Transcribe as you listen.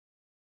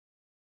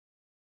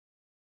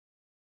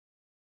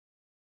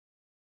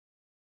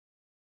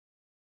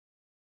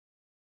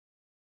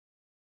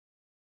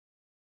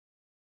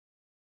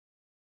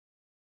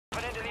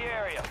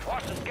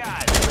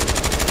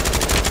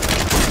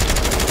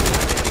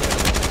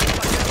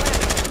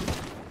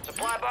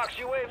Fox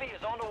UAV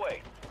is on the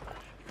way.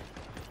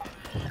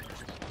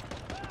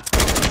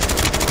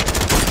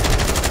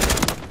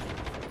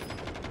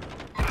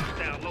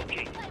 Down,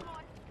 locate.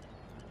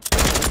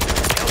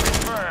 Kill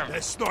confirmed.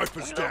 There's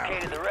snipers We down.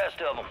 located the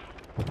rest of them.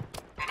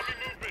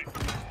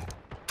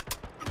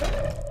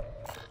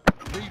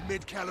 Need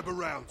mid-caliber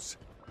rounds.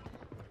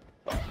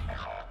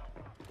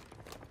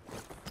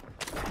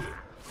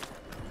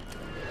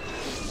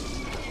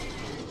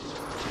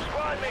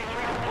 Squad mates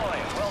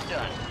redeploying. Well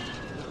done.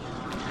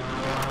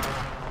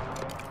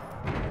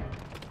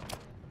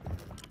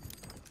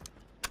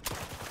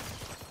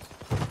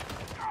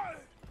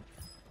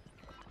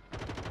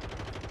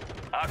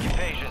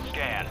 Occupation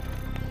scan.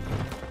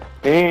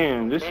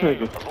 Damn, this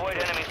nigga. Avoid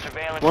enemy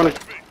surveillance.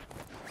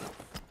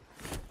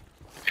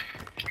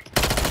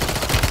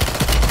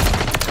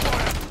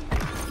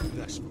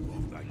 That's for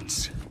my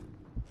mates.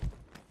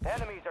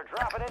 Enemies are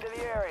dropping into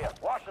the area.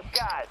 Watch the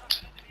skies.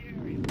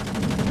 Moving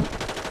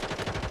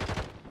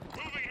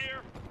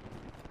here.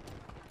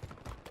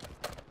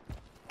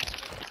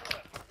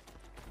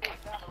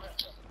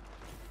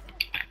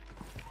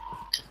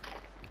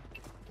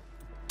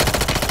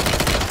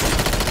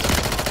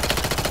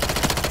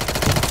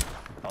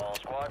 All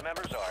squad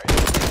members are in.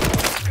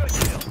 Good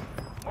kill.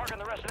 Marking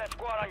the rest of that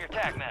squad on your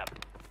tac map.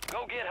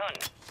 Go get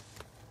hunting.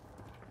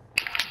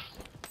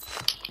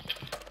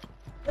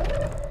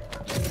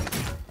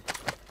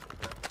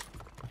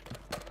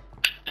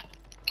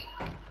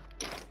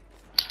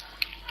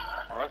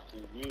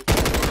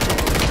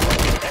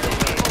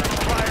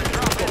 Fire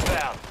drop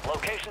inbound.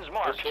 Location's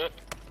marked.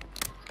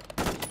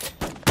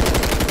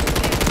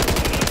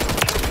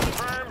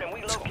 Confirmed, and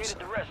we located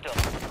the rest of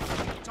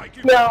them. Take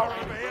your fire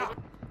over here.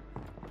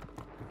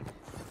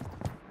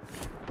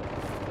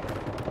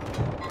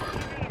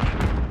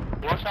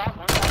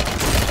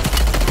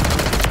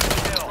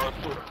 Kill.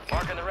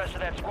 Marking the rest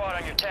of that squad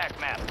on your tac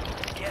map.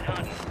 Get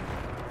hunting.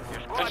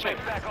 Your squad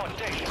mate's back on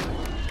station.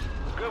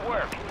 Good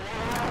work.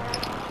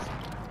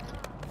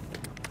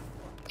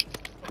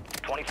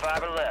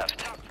 25 are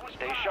left.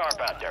 Stay sharp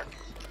out there.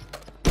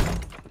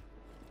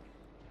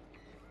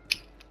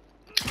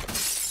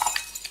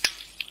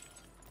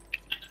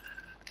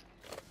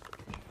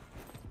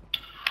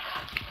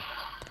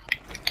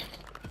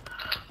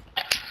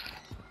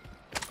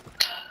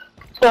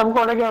 So I'm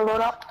gonna get a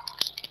load up.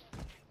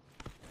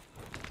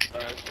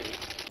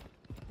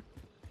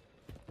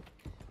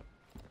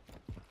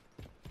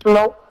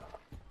 Nope.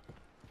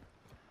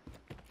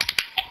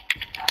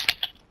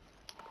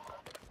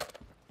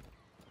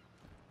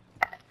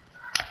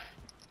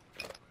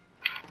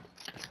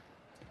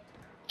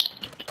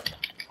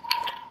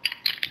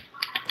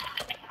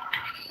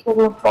 I'm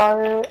gonna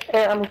fire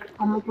and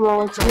I'm gonna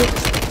roll it.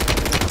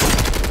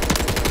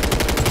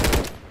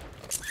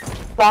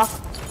 Stop.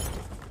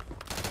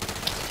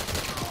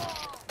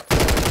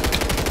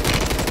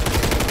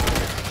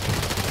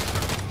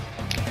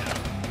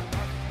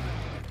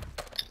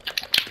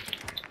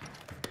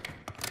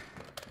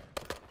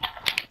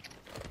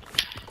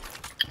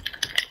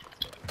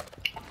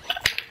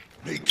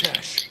 Need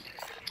cash.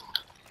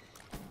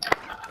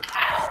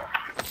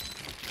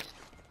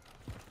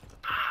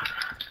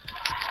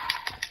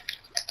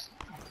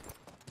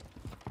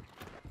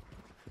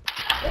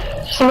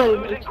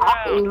 Somebody was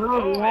talking,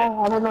 oh yeah,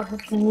 I don't know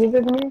if he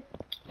muted me.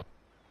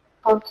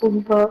 But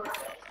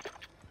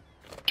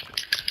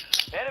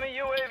Enemy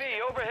UAV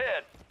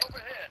overhead.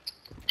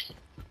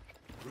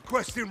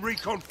 Requesting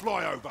recon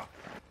flyover.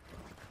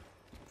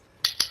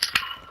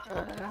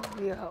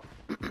 yeah.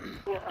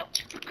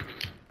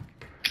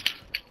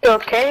 You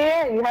okay?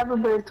 Yeah, you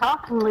haven't been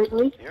talking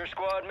lately. Your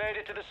squad made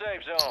it to the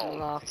safe zone.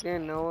 Locked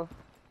in, Noah.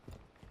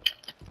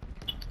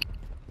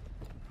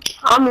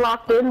 I'm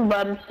locked in,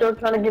 but I'm still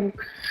trying to give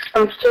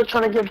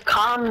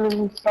comms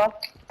and stuff.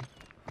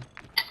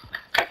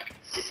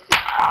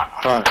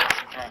 Alright.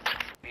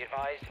 Be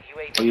advised,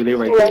 UAV. Oh, you lay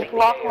right Yeah, there.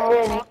 locking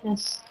in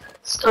is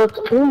still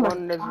too much.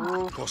 On this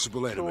roof.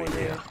 Possible enemy Going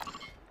here. there.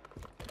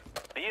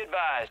 Be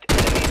advised,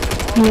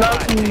 enemies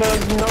Nothing,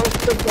 there's no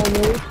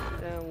signal.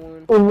 That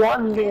one.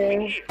 One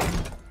there.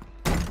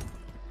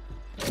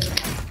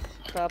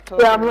 Stop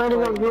talking. Yeah, I'm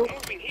running on roof.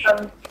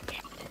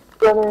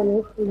 Running on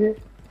roof here.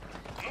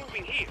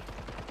 Moving here.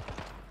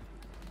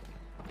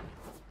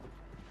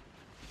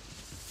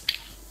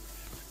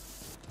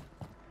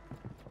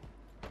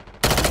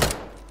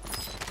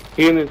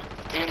 He in his.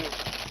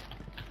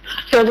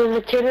 So there's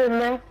a kid in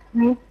there.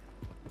 You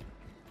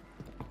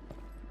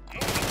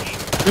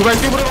right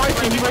there with the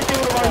rifle. You right there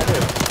with the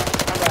rifle.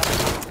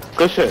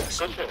 Good shit.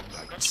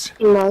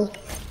 No.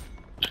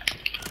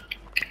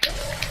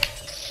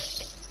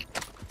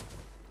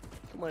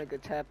 Somebody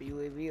could tap a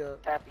UAV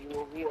up.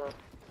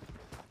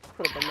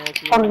 Put up a match.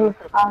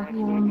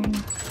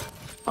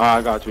 Alright,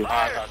 I got you.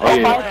 Oh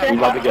yeah, you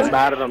about to get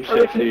mad at them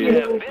shit, see.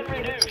 Been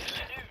reduced.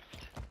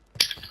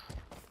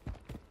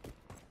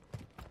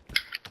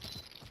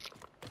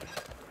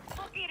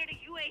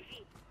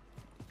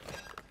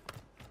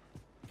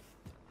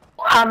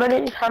 How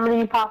many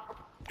you pop?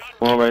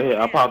 One right here.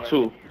 I popped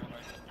two.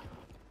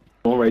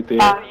 One right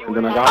there, and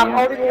then I got I'm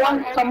one. holding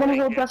one. Somebody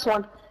hold this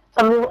one.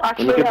 Somebody will Let me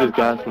actually get this have.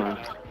 gas now.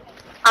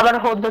 I'm gonna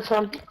hold this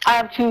one. I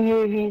have 2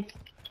 UAVs.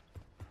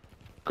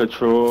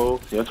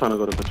 Control. You're trying to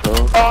go to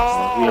control.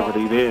 Oh. He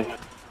already there.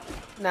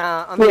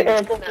 Nah, I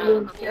Yeah,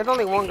 mean, there's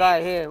only one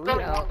guy here. We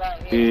out.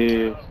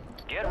 Yeah.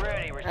 Get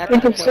ready. we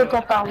can still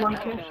get that one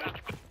too.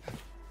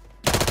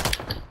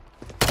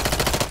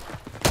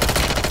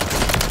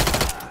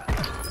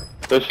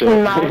 Good shit.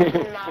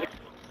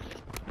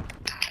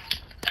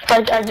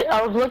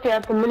 I was looking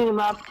at the mini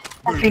map.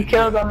 If you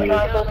killed them, I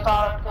just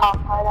saw top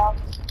hideout.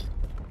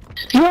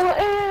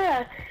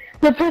 Yeah,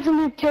 the person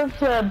who kills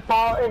the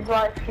ball is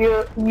like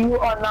you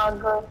are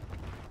not good.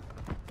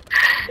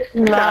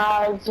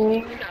 Nah,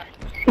 G.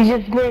 You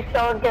just make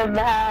someone get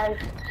mad.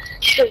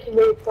 Just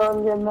make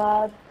someone get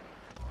mad.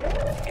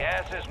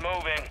 Gas is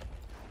moving.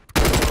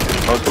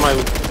 Oh,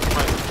 somebody.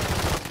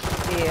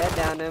 Yeah, I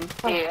downed him.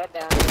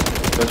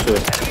 Good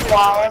shit.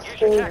 Wow, that's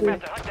Use your attack crazy. map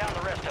to hunt down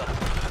the rest of them.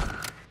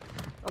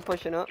 I'm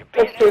pushing up. Being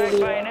That's attacked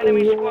crazy. by an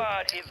enemy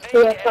squad.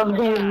 Yeah,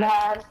 somebody's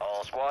mad.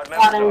 All squad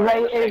Got members it are right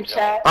in the in safe zone.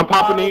 chat. I'm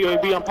popping in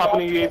UAV. I'm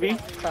popping in UAV.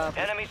 Top.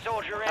 Enemy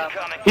soldier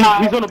incoming.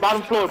 He's on the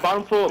bottom floor.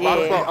 Bottom floor.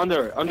 Bottom Yeah. floor.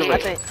 Under I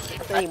it.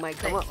 think he might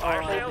come up.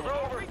 Fire Oh, sales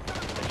over.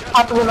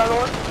 Popping another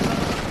one.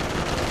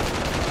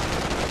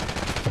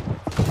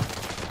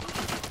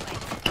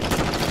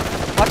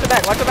 watch your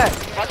back.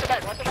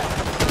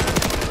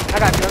 I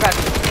got you.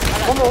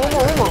 One more. I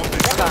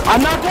got him.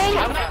 I'm not going. I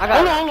got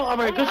him. Hold on. All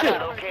right. Good shit.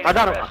 I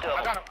got him.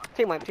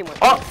 Team wipe.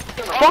 Oh,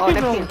 fuck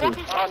next him.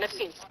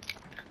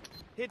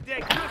 Hit that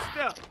good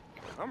stuff.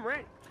 I'm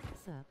ready.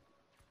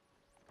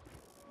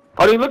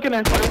 Are they looking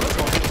at you?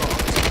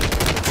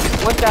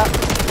 One shot.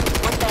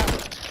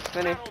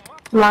 Finish.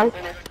 Nice.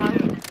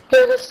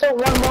 There's still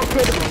one more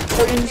kid.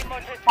 Please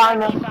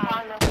find him.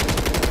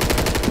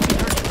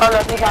 Oh no,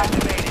 he got him.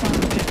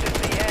 This is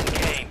the end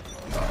game.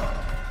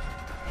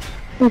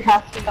 He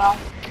has to die.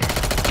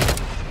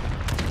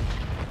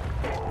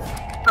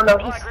 Oh no,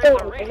 he's Black still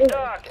Rifle in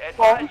restocked.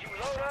 Advise you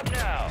load up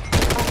now.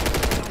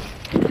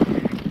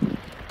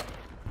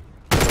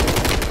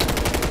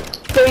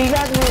 So you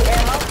guys need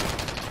ammo?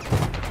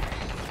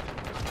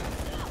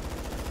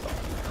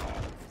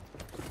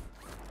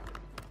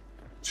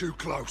 Too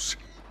close.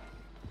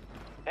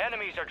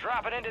 Enemies are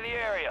dropping into the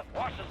area.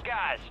 Watch the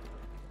skies.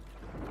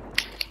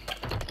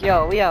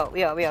 Yo, we out.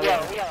 We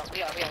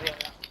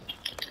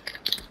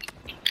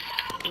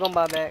gonna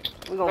buy back.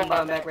 We gonna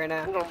buy him back right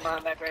now. No.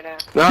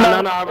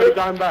 I already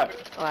got him back.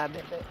 Oh, I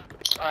bet.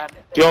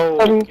 Yo,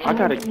 I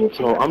gotta.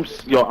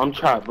 I'm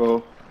trapped,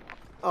 bro.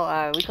 Oh,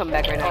 alright, we come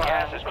back right now.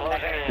 Gas is closing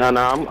in.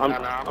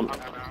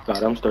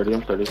 I'm sturdy.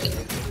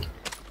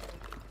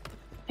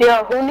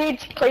 Yo, who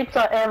needs plates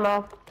or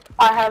ammo?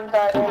 I have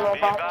that ammo Be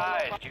box.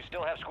 advised, you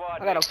still have squad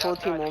I got a mates full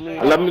team outside on the me.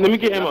 zone. Let me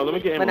get ammo.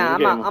 But nah,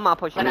 I'm not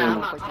pushing.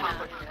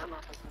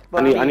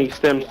 I need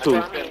stems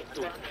too.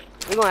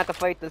 We're gonna have to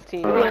fight this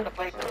team.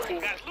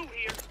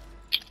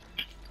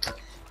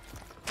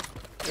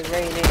 It's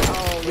raining.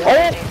 Oh,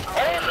 yeah.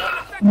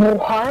 Oh!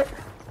 What?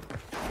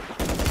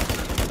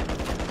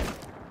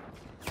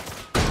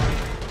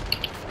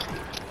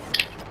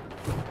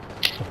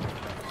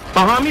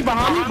 Behind me, dude.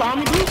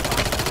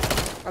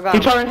 I got He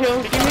him. trying to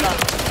heal. See me?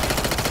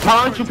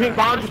 Behind you, pink.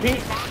 Behind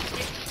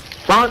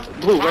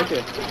blue, right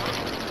there.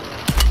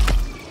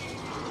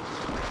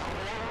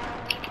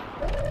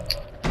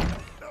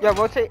 Yo,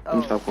 rotate. Let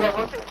me Oh. stop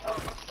one.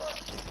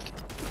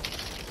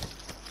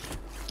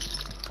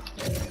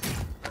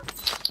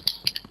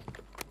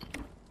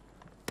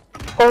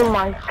 Oh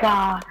my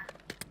god.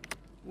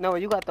 No,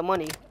 you got the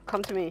money.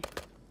 Come to me.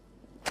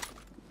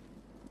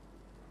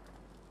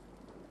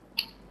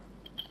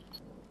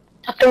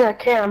 I think I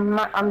can.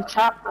 I'm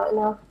trapped right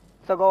now.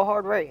 So go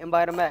hard right and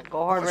buy them back.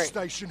 Go hard My right.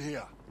 station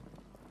here.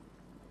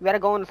 You gotta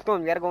go in the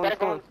storm. Gas is Alright,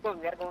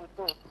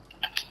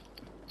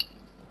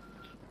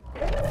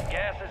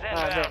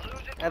 inbound. bet.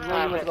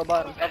 Everyone, you must go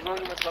bottom.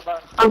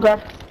 I'm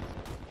good.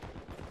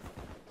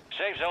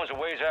 Safe zone's a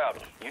ways out.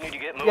 You need to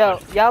get moving. Yo,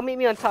 y'all meet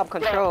me on top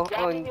control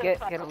and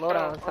get a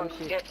loadout or some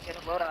shit.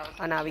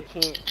 Oh, nah, we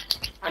can't.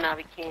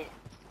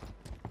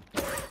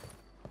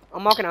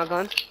 I'm walking out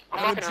guns.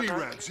 LMG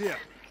rounds here.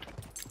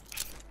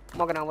 I'm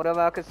walking out whatever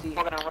I can see.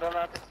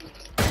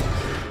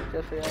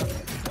 Just for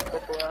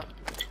y'all.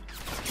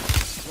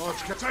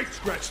 Take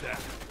scratch that.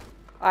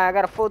 Alright, I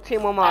got a full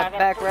team on my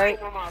back right.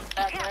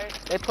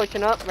 They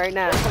pushing up right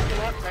now.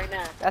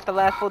 That's the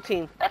last full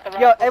team.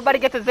 Yo, everybody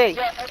get to Zay.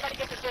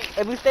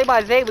 If we stay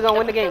by Zay, we're gonna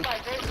win the game.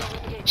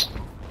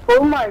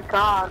 Oh my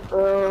god,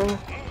 bro.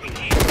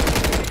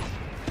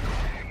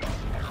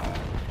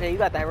 Yeah, you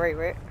got that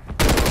right?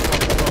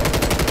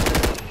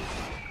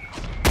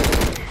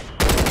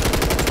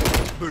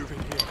 Moving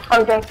here.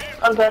 I'm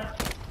good.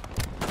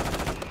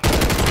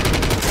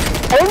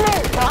 Oh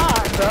my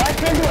god, bro. I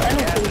can't do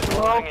anything,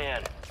 bro. Closing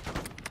in.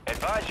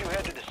 Advise you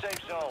head to the safe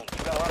zone.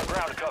 You got a lot of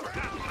ground to cover.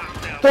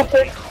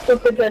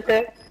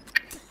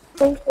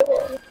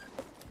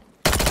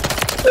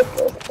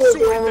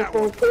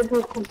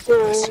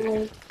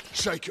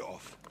 Shake it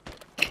off.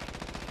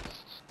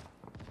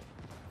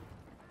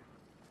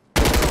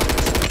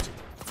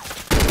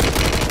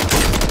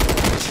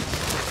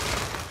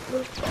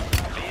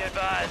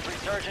 advised,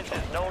 resurgence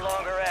is no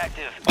longer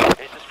active.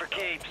 This is for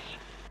keeps.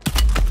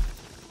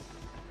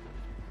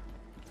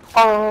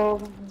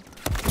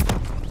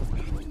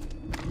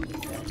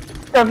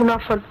 Have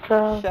enough with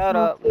Shut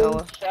up,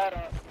 Noah. Shut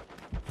up.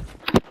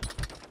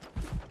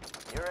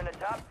 You're in the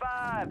top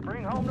 5.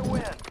 Bring home the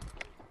win.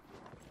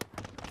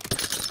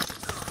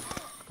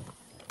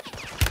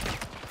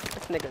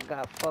 This nigga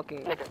got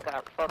fucking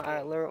high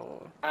alert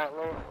on.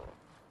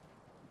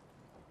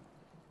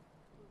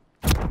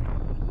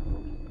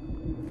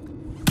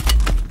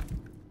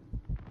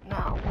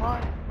 Nah,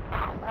 what?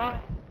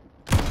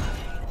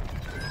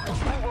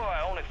 Boy,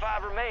 only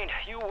 5 remained.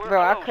 You were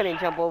Bro, I close. couldn't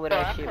jump over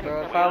that shit,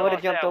 bro. If I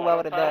would've jumped over, I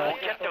would've died.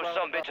 We'll get those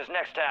sumbitches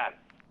next time.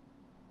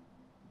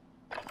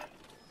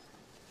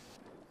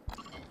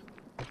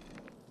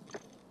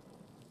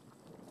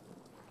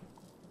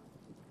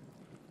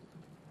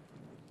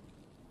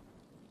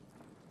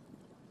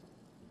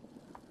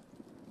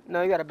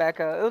 No, you gotta back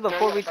up. It was a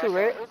 4v2,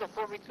 right?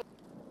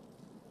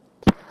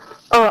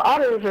 I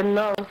don't even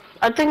know.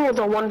 I think it was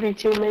a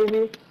 1v2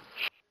 maybe.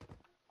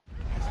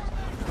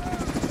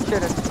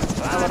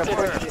 Should've. I would've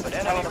pushed it. But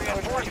enemy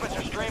reinforcements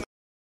are streaming.